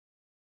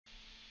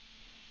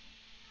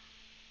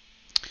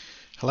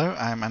Hello,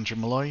 I'm Andrew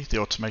Malloy, the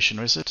Automation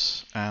Wizard,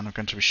 and I'm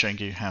going to be showing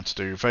you how to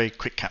do very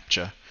quick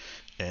capture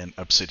in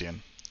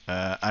Obsidian.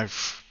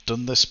 I've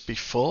done this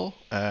before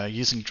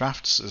using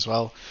drafts as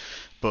well,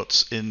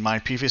 but in my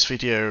previous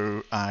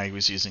video I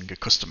was using a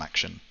custom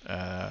action.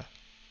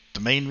 The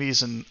main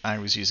reason I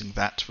was using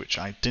that, which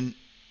I didn't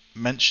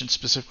mention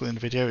specifically in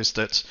the video, is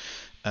that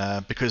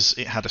because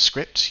it had a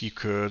script, you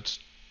could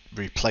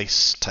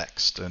replace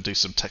text and do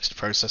some text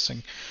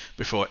processing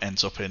before it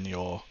ends up in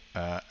your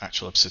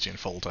actual Obsidian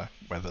folder,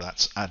 whether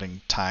that's adding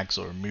tags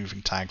or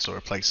removing tags or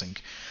replacing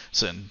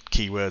certain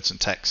keywords and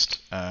text.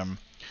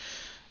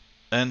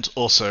 And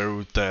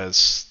also there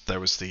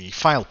was the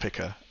file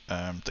picker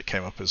that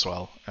came up as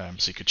well,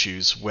 so you could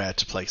choose where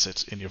to place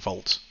it in your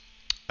vault.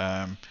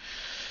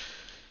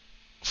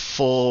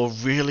 For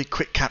really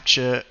quick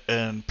capture,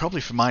 and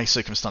probably for my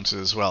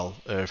circumstances as well,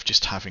 of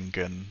just having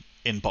an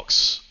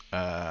inbox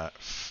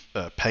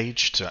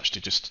page to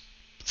actually just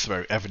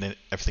throw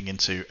everything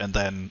into and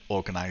then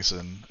organize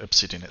an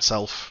Obsidian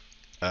itself.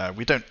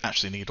 We don't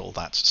actually need all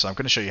that, so I'm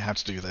going to show you how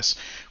to do this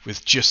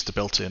with just the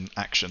built-in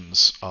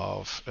actions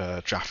of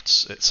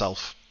drafts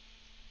itself.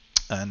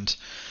 And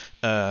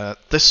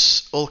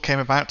this all came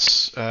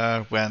about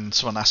when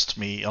someone asked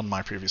me on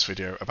my previous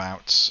video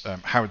about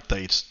how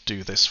they'd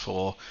do this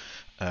for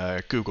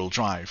Google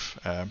Drive.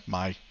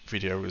 My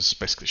video was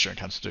basically showing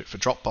how to do it for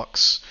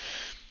Dropbox,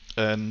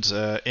 and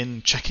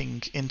in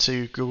checking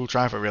into Google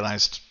Drive I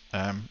realized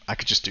I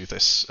could just do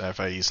this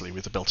very easily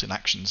with the built-in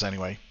actions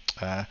anyway.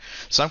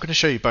 So I'm going to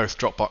show you both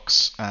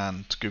Dropbox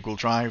and Google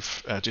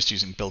Drive just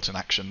using built-in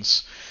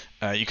actions.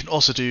 You can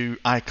also do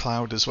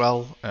iCloud as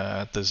well.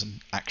 There's an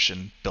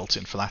action built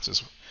in for that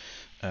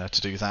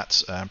to do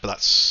that, but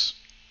that's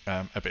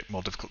a bit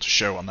more difficult to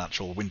show on the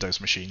actual Windows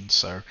machine,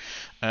 so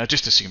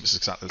just assume it's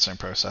exactly the same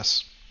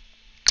process.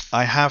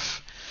 I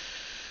have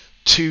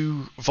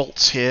two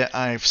vaults here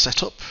I've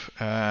set up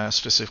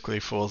specifically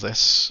for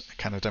this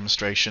kind of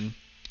demonstration.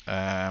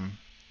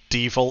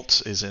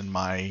 dvault is in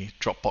my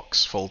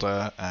Dropbox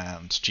folder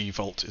and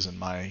gvault is in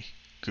my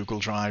Google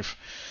Drive.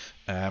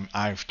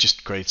 I've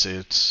just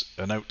created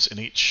a note in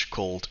each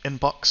called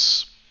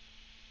inbox,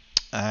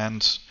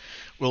 and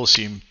we'll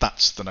assume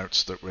that's the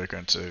note that we're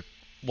going to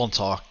want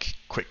our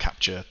quick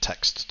capture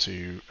text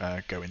to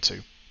go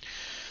into.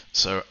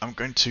 So I'm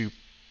going to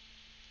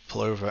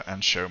pull over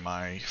and show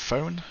my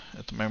phone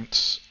at the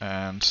moment,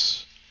 and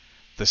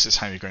this is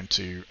how you're going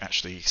to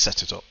actually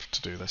set it up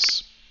to do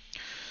this.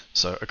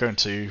 So I'm going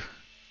to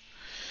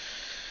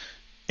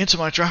into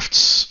my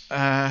drafts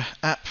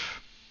app.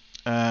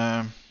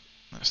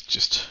 Let's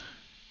just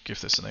give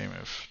this a name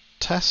of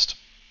test,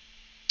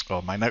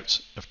 or my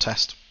note of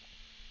test,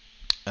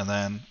 and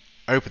then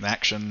open the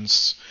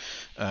actions.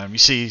 You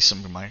see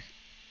some of my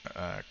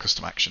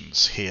custom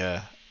actions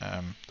here.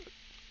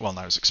 One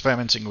I was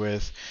experimenting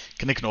with.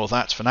 Can ignore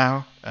that for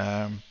now.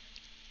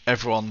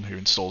 Everyone who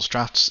installs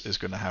drafts is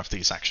going to have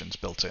these actions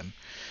built in.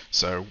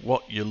 So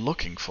what you're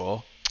looking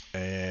for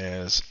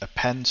is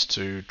append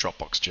to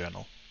Dropbox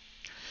journal.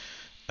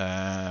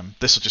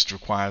 This will just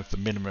require the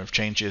minimum of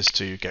changes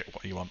to get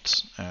what you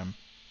want.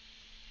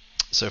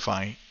 So if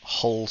I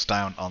hold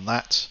down on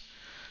that,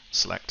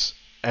 select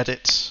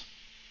edit,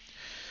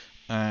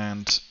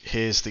 and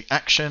here's the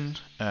action.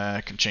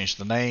 I can change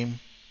the name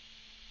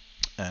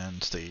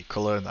and the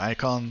color and the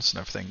icons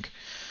and everything.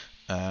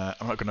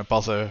 I'm not going to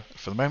bother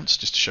for the moment,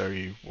 just to show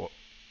you what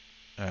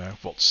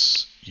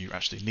you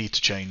actually need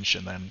to change,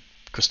 and then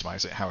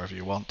customize it however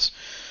you want.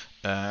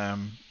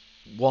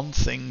 One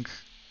thing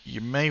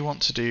you may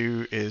want to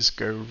do is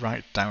go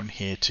right down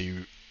here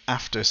to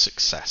after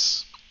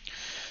success.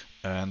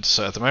 And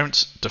so at the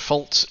moment,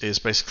 default is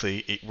basically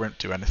it won't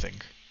do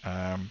anything.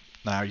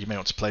 Now you may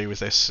want to play with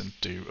this and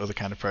do other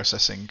kind of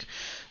processing.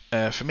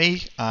 For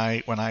me,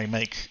 when I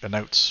make a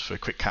note for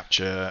quick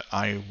capture,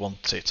 I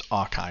want it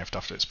archived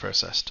after it's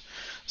processed.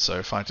 So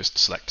if I just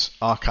select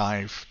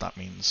archive, that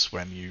means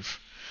when you've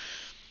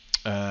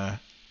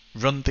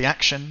run the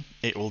action,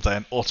 it will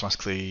then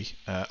automatically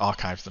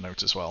archive the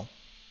note as well.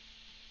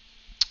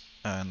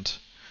 And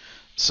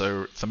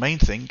so the main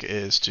thing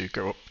is to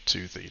go up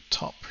to the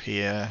top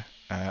here,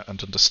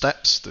 and under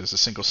steps there's a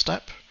single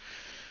step.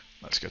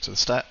 Let's go to the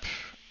step,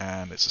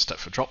 and it's a step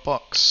for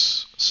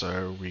Dropbox.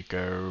 So we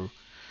go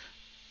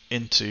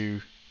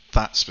into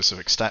that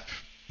specific step.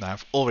 Now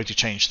I've already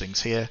changed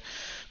things here,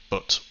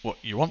 but what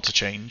you want to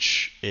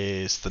change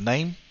is the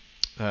name.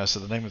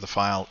 So the name of the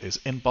file is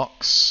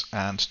inbox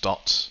and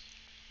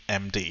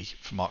 .md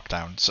for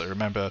markdown. So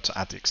remember to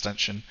add the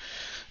extension,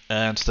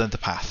 and then the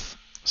path.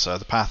 So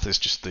the path is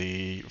just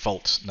the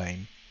vault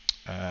name.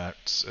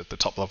 It's at the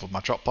top level of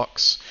my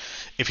Dropbox.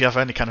 If you have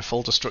any kind of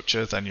folder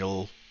structure, then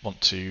you'll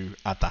want to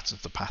add that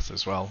as the path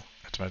as well,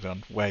 depending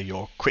on where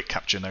your quick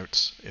capture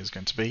note is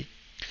going to be.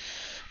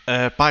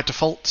 By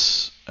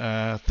default,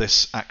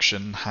 this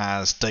action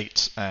has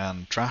date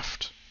and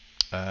draft.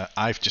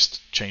 I've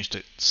just changed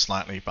it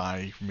slightly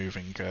by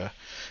removing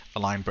a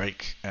line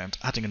break and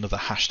adding another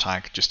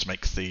hashtag just to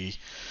make the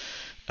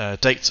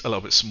date a little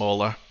bit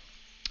smaller.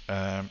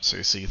 So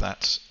you see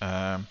that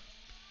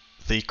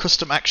The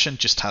custom action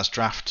just has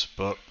draft,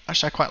 but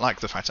actually I quite like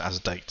the fact it has a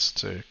date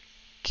to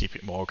keep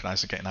it more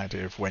organised and get an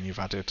idea of when you've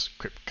added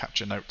quick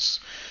capture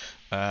notes.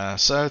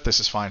 So this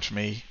is fine for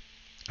me.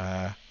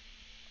 By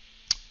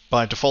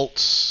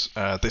default,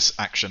 this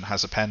action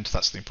has append,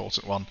 that's the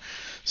important one.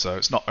 So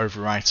it's not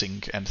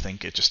overwriting anything,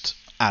 it just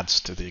adds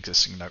to the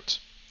existing note.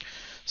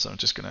 So I'm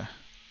just going to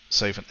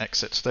save and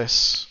exit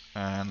this,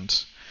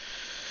 and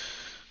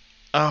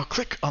I'll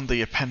click on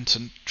the append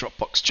to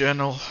Dropbox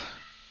journal,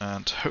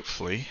 and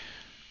hopefully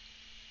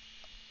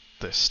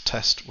this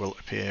test will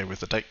appear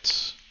with the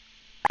date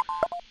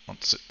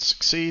once it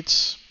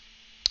succeeds.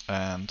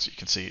 And you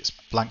can see it's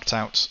blanked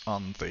out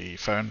on the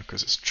phone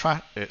because it's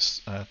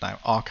now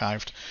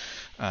archived,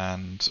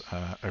 and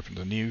opened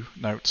a new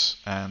note.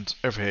 And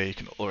over here you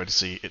can already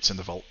see it's in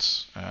the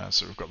vault.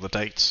 So we've got the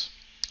date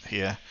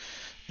here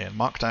in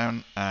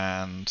Markdown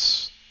and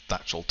the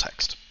actual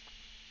text,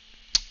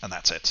 and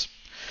that's it.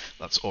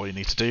 That's all you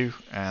need to do,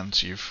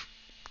 and you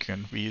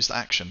can reuse the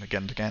action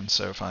again and again.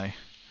 So if I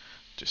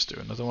just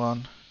do another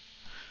one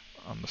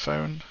on the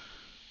phone,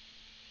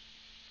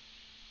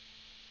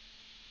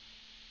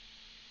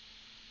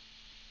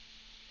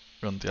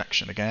 run the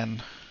action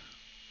again,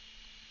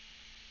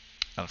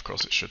 and of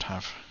course it should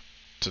have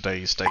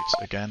today's date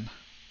again.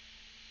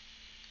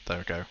 There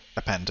we go,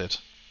 appended.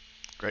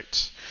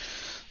 Great.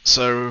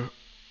 So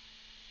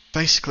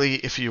basically,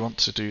 if you want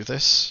to do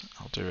this,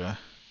 I'll do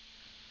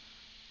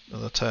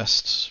another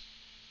test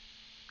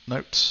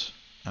note,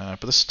 but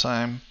this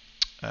time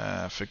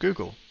for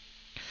Google.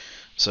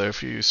 So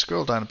if you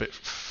scroll down a bit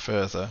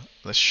further,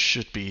 this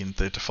should be in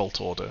the default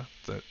order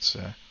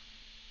that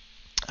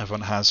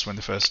everyone has when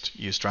they first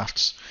use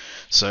drafts.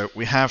 So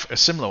we have a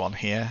similar one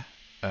here,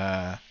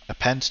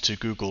 append to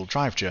Google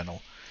Drive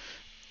journal.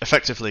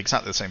 Effectively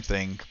exactly the same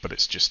thing, but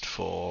it's just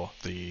for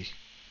the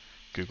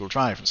Google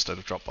Drive instead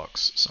of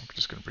Dropbox. So I'm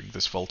just going to bring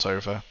this vault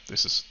over.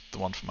 This is the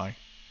one for my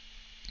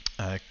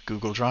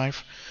Google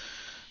Drive.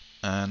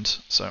 And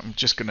so I'm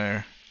just going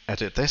to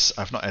edit this.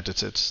 I've not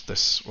edited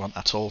this one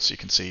at all, so you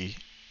can see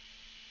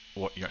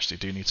what you actually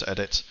do need to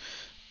edit.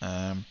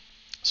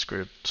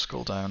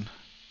 Scroll down,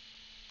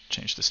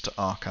 change this to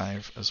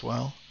archive as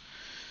well.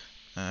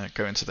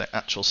 Go into the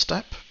actual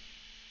step,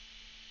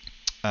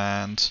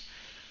 and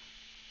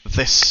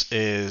this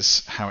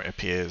is how it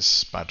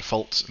appears by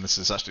default, and this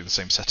is actually the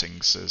same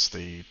settings as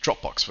the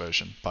Dropbox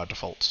version by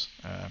default,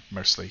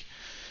 mostly.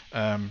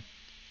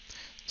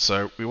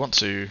 So we want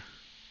to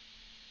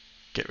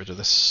get rid of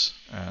this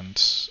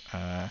and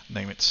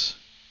name it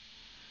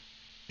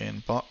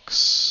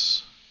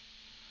inbox.md.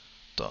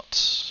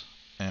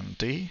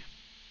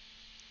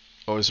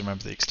 Always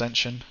remember the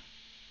extension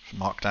for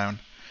Markdown.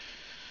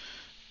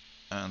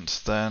 And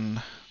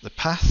then the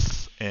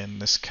path, in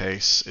this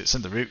case, it's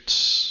in the root,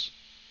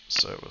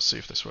 so we'll see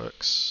if this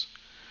works.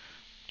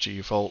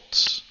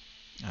 gvault,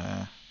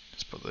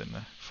 just put in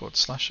the forward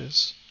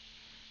slashes.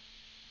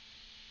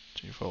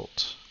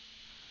 gvault.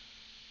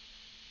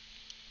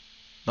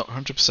 Not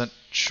 100%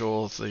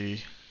 sure the.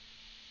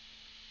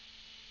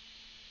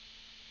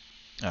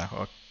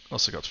 Well,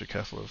 also got to be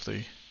careful of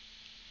the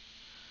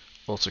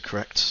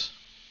autocorrect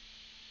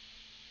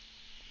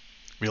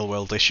real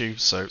world issue,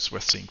 so it's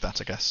worth seeing that,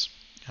 I guess.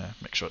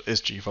 Make sure it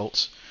is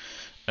gvault,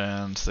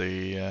 and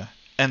the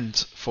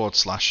end forward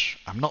slash,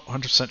 I'm not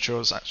 100% sure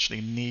it's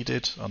actually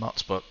needed or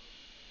not, but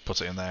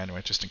put it in there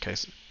anyway just in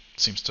case it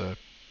seems to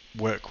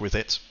work with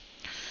it.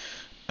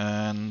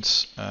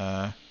 And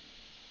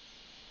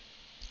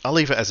I'll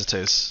leave it as it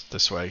is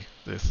this way,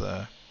 with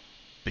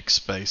big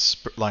space,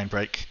 line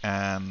break,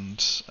 and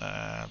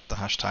the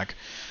hashtag.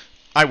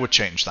 I would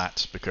change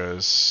that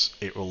because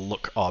it will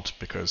look odd,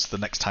 because the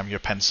next time you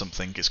append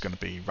something it's going to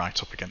be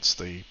right up against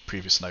the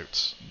previous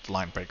note. The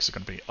line breaks are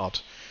going to be odd.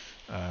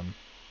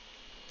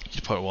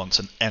 You probably want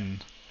an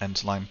end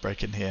line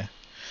break in here,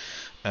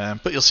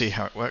 but you'll see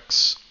how it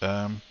works.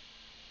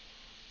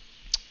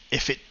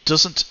 If it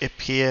doesn't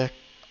appear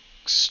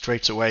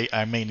straight away,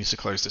 I may need to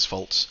close this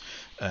vault.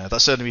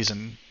 That's the only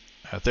reason.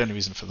 The only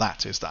reason for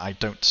that is that I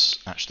don't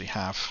actually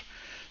have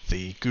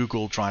the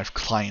Google Drive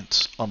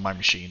client on my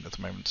machine at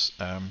the moment,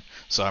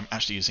 so I'm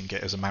actually using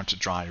it as a mounted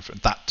drive, and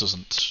that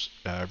doesn't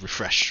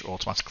refresh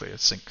automatically at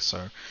sync.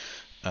 So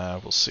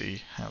we'll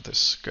see how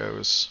this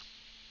goes.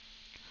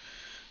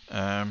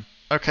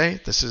 Okay,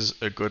 this is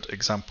a good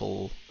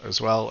example as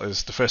well.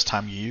 As the first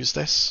time you use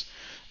this,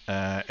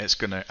 it's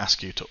going to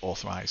ask you to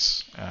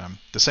authorize.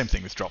 The same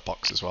thing with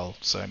Dropbox as well.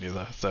 So any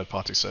other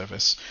third-party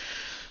service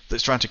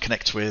that's trying to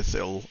connect with,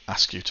 it'll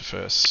ask you to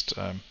first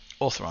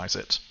authorize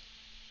it.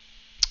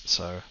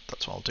 So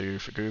that's what I'll do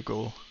for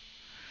Google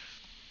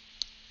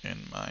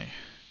in my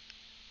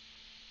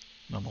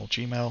normal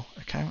Gmail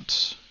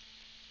account.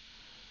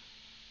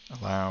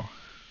 Allow,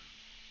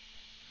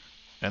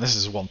 and this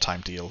is a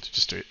one-time deal. You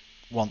just do it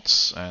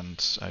once, and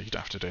you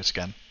don't have to do it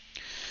again.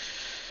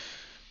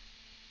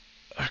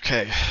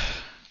 Okay,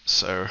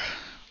 so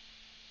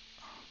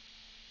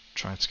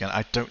try it again.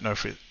 I don't know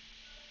if it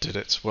did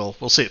it. Well,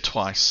 we'll see it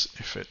twice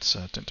if it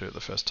didn't do it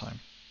the first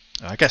time.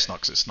 I guess not,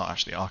 because it's not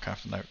actually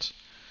archived the note.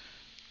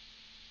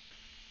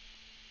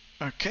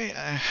 Okay,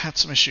 I had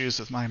some issues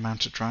with my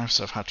mounted drive,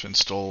 so I've had to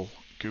install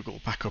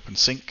Google Backup and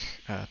Sync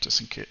to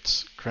sync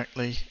it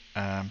correctly.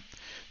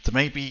 There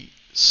may be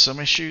some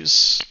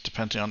issues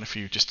depending on if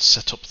you just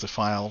set up the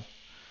file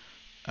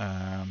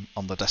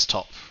on the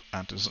desktop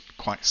and it doesn't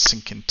quite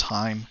sync in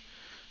time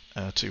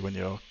to when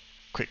you're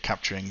quick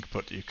capturing,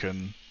 but you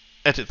can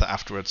edit that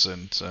afterwards,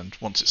 and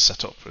once it's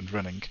set up and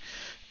running,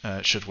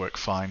 it should work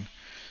fine.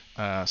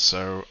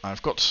 So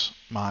I've got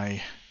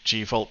my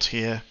gvault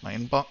here, my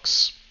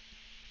inbox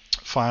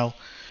file,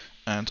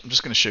 and I'm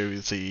just going to show you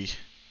the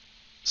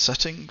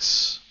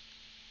settings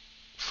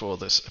for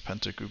this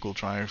append to Google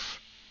Drive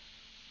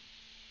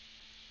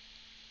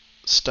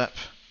step.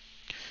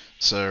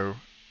 So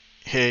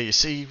here you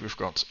see we've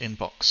got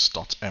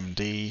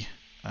inbox.md,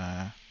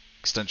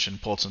 extension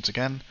important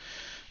again.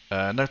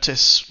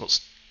 Notice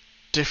what's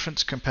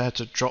different compared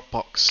to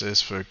Dropbox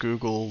is for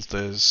Google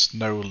there's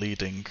no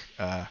leading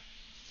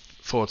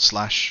forward/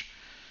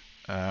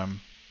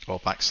 or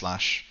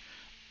backslash,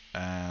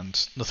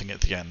 and nothing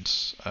at the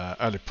end.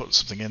 Only put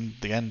something in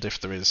the end if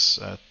there is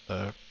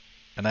an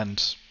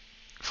end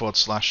 /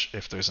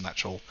 if there is an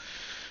actual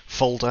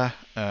folder,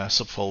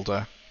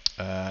 subfolder.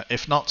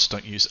 If not,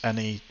 don't use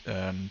any,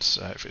 and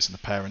if it's in the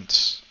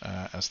parent,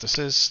 as this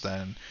is,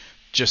 then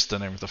just the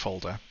name of the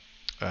folder.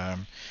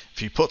 If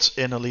you put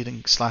in a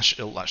leading /,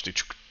 it'll actually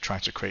try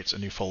to create a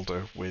new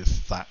folder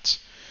with that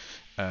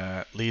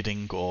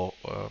leading or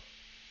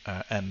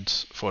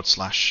end /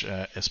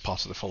 as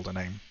part of the folder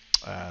name.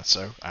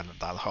 So I learned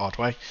that the hard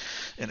way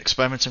in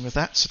experimenting with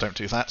that, so don't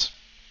do that.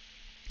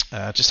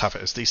 Just have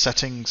it as these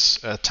settings.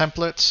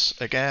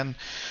 Template, again,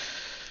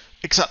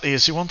 exactly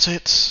as you want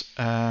it.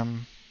 Yeah,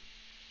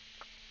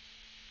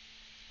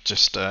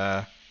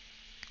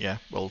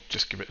 we'll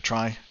just give it a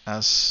try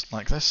as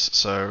like this.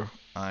 So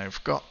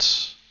I've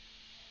got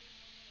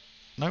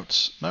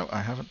notes. No,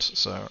 I haven't.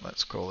 So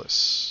let's call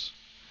this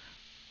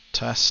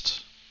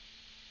test,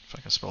 if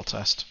I can spell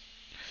test.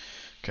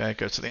 Okay,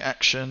 go to the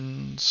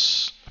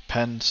actions,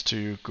 append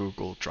to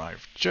Google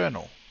Drive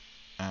Journal,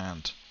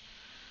 and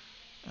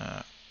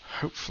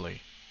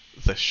hopefully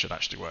this should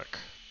actually work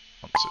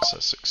once it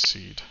says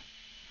succeed.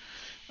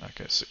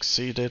 Okay,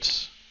 succeeded.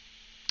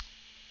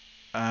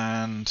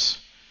 And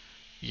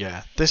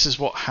yeah, this is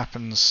what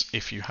happens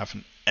if you have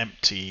an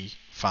empty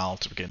file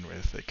to begin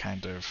with. It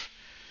kind of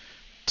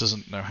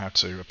doesn't know how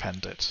to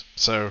append it.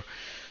 So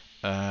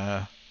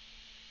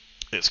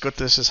it's good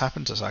this has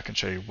happened, as I can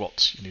show you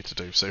what you need to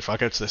do. So if I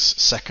go to this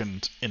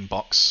second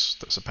inbox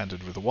that's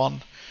appended with a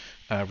 1,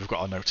 we've got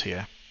our note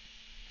here.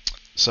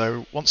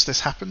 So once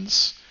this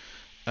happens,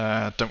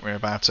 don't worry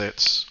about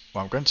it.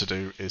 What I'm going to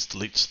do is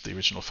delete the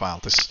original file.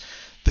 This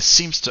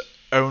seems to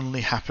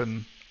only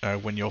happen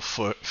when you're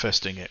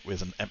first doing it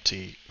with an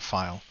empty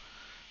file.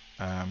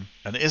 And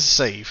it is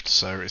saved,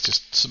 so it's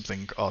just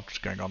something odd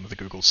going on with the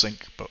Google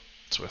Sync, but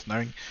it's worth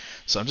knowing.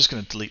 So I'm just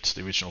going to delete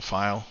the original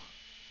file.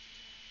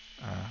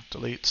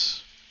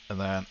 Delete, and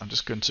then I'm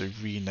just going to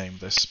rename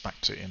this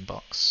back to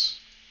inbox.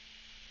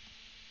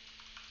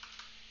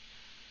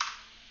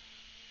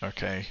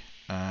 Okay,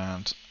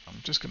 and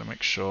I'm just going to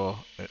make sure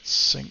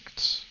it's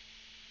synced.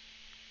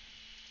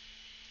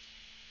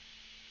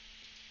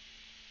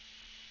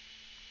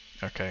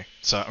 Okay,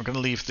 so I'm going to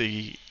leave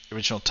the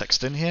original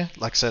text in here.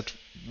 Like I said,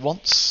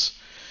 once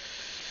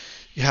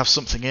you have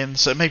something in,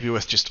 so it may be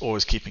worth just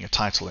always keeping a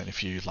title in.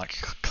 If you like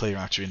clear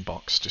out your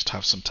inbox, just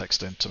have some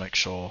text in to make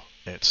sure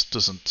it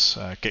doesn't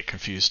get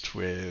confused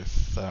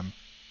with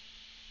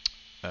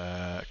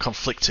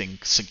conflicting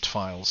synced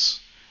files.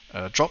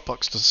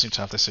 Dropbox doesn't seem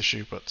to have this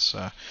issue, but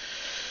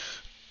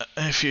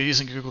if you're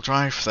using Google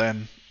Drive,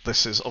 then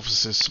this is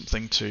obviously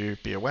something to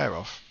be aware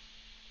of.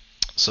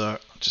 So I'm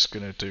just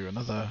going to do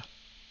another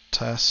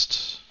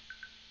test.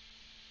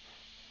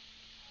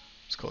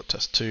 Let's call it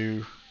test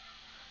 2.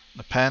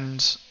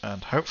 Append,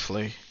 and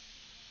hopefully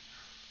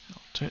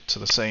I'll do it to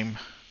the same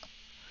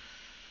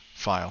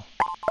file.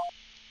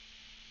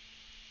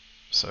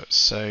 So it's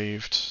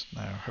saved.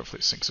 Now hopefully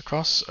it syncs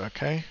across.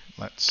 Okay,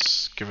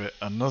 let's give it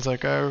another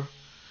go.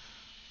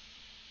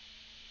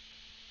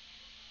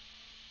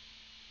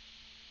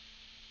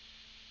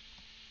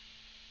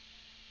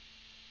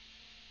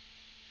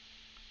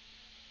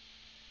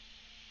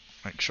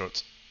 Make sure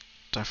it's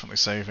definitely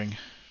saving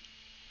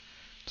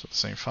to the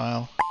same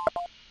file.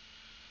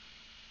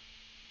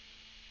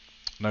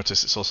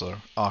 Notice it's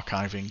also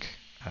archiving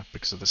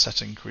because of the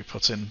setting we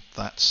put in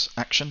that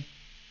action.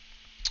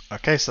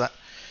 Okay, so that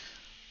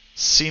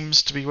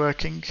seems to be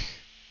working.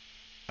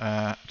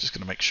 I'm just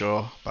going to make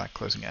sure by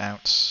closing it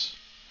out.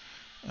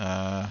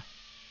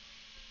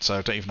 So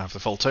I don't even have the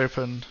vault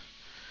open.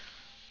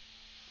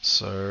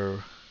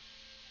 So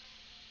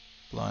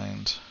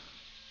blind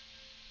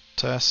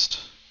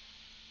test.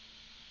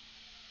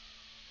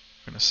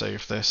 I'm going to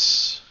save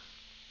this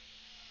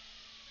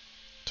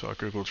to our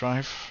Google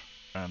Drive,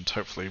 and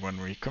hopefully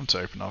when we come to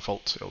open our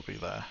vault it'll be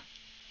there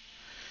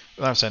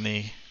without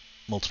any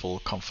multiple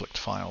conflict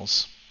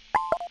files.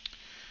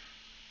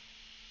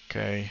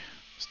 Okay,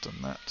 it's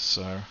done that,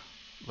 so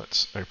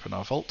let's open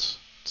our vault,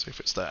 see if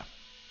it's there.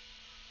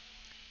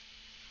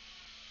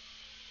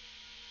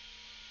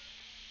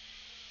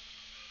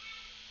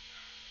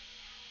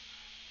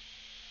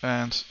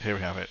 and here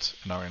we have it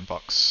in our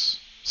inbox.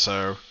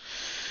 So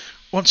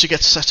once you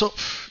get set up,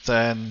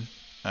 then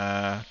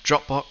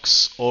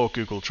Dropbox or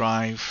Google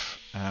Drive,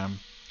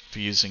 for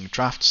using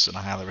drafts, and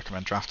I highly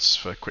recommend drafts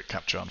for quick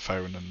capture on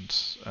phone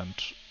and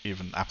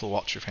even Apple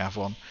Watch if you have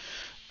one.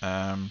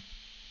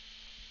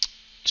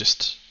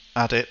 Just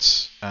add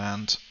it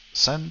and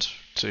send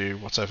to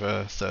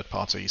whatever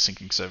third-party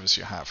syncing service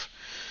you have.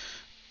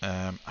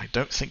 I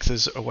don't think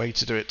there's a way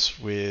to do it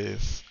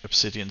with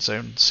Obsidian's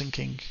own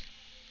syncing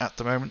at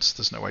the moment.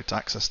 There's no way to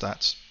access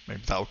that.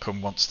 Maybe that'll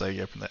come once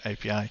they open the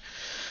API.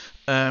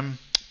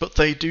 But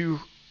they do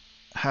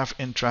have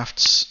in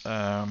drafts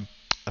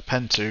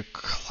append to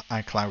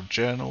iCloud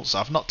journals.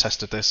 I've not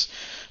tested this,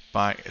 but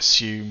I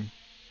assume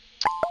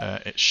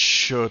it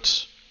should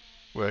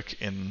work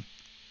in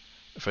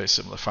a very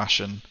similar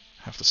fashion,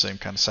 have the same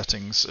kind of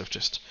settings of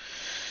just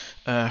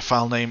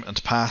file name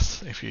and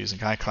path if you're using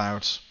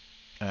iCloud,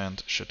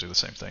 and should do the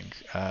same thing.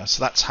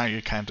 So that's how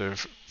you kind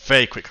of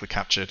very quickly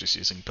capture just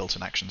using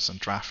built-in actions and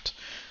drafts.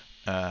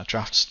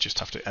 Just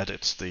have to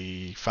edit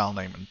the file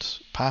name and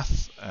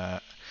path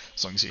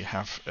as long as you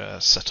have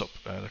set up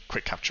a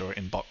quick capture or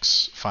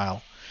inbox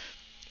file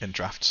in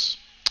drafts.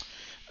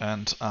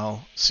 And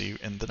I'll see you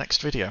in the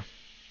next video.